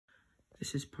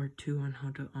This is part 2 on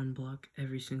how to unblock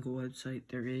every single website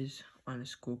there is on a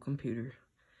school computer.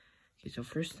 Okay, so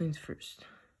first things first.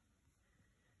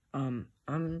 I'm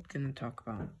gonna talk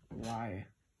about why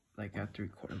I have to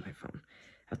record on my phone.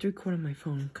 I have to record on my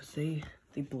phone because they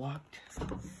blocked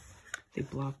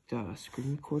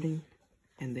screen recording,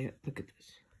 and they look at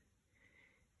this.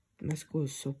 My school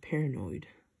is so paranoid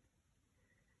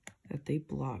that they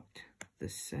blocked the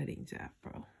settings app,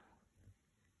 bro.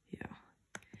 Yeah.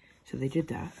 So they did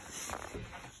that. So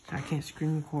I can't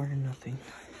screen record or nothing.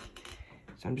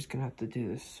 So I'm just gonna have to do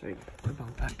this. Sorry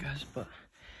about that, guys, but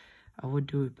I would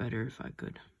do it better if I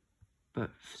could.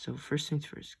 But so first things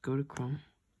first, go to Chrome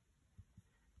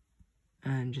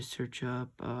and just search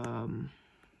up, go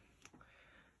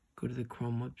to the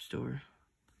Chrome Web Store.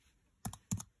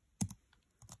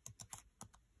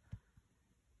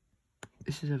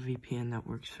 This is a VPN that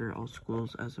works for all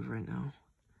schools as of right now.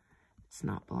 It's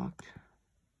not blocked.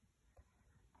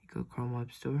 You go Chrome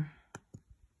Web Store,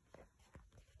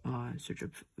 search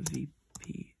up VPN.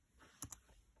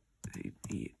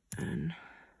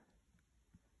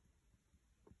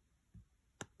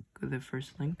 Go to the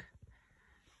first link,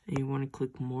 and you want to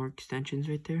click more extensions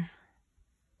right there.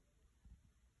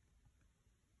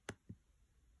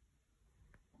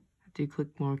 After you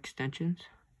click more extensions,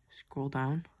 scroll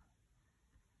down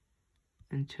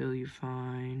until you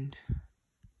find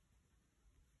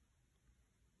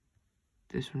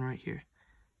this one right here.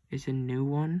 It's a new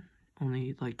one,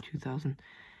 only like 2,000.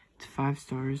 It's 5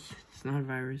 stars. It's not a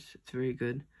virus. It's very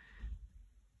good.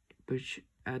 Push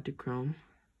add to Chrome.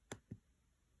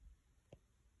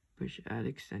 Push add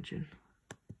extension.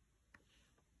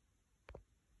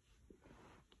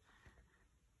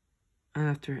 And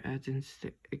after it adds an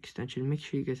extension, make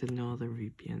sure you guys have no other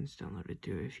VPNs downloaded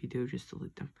too. If you do, just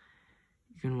delete them.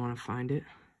 You're gonna want to find it.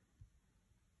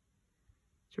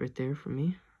 It's right there for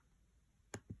me.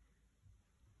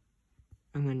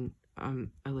 And then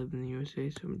I live in the USA,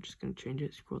 so I'm just gonna change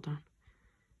it. Scroll down,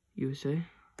 USA,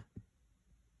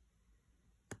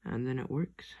 and then it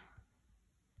works.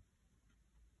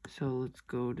 So let's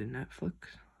go to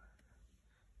Netflix.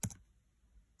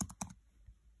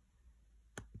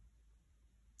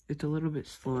 It's a little bit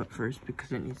slow at first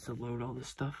because it needs to load all this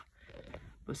stuff.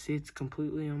 But see, it's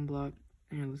completely unblocked.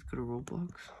 Here, let's go to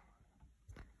Roblox.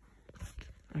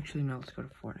 Actually, no, let's go to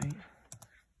Fortnite.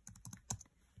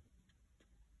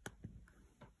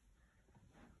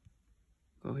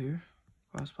 Go here,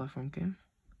 cross-platform game.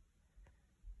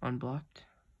 Unblocked.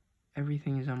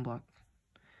 Everything is unblocked.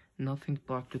 Nothing's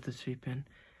blocked with this VPN.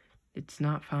 It's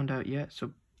not found out yet,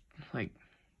 so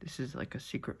this is like a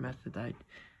secret method that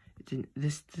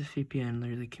this VPN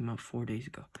literally came out 4 days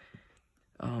ago.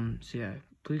 So yeah,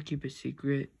 please keep it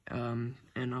secret.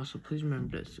 And also please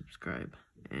remember to subscribe.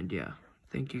 And yeah,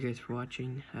 thank you guys for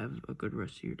watching. Have a good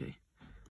rest of your day.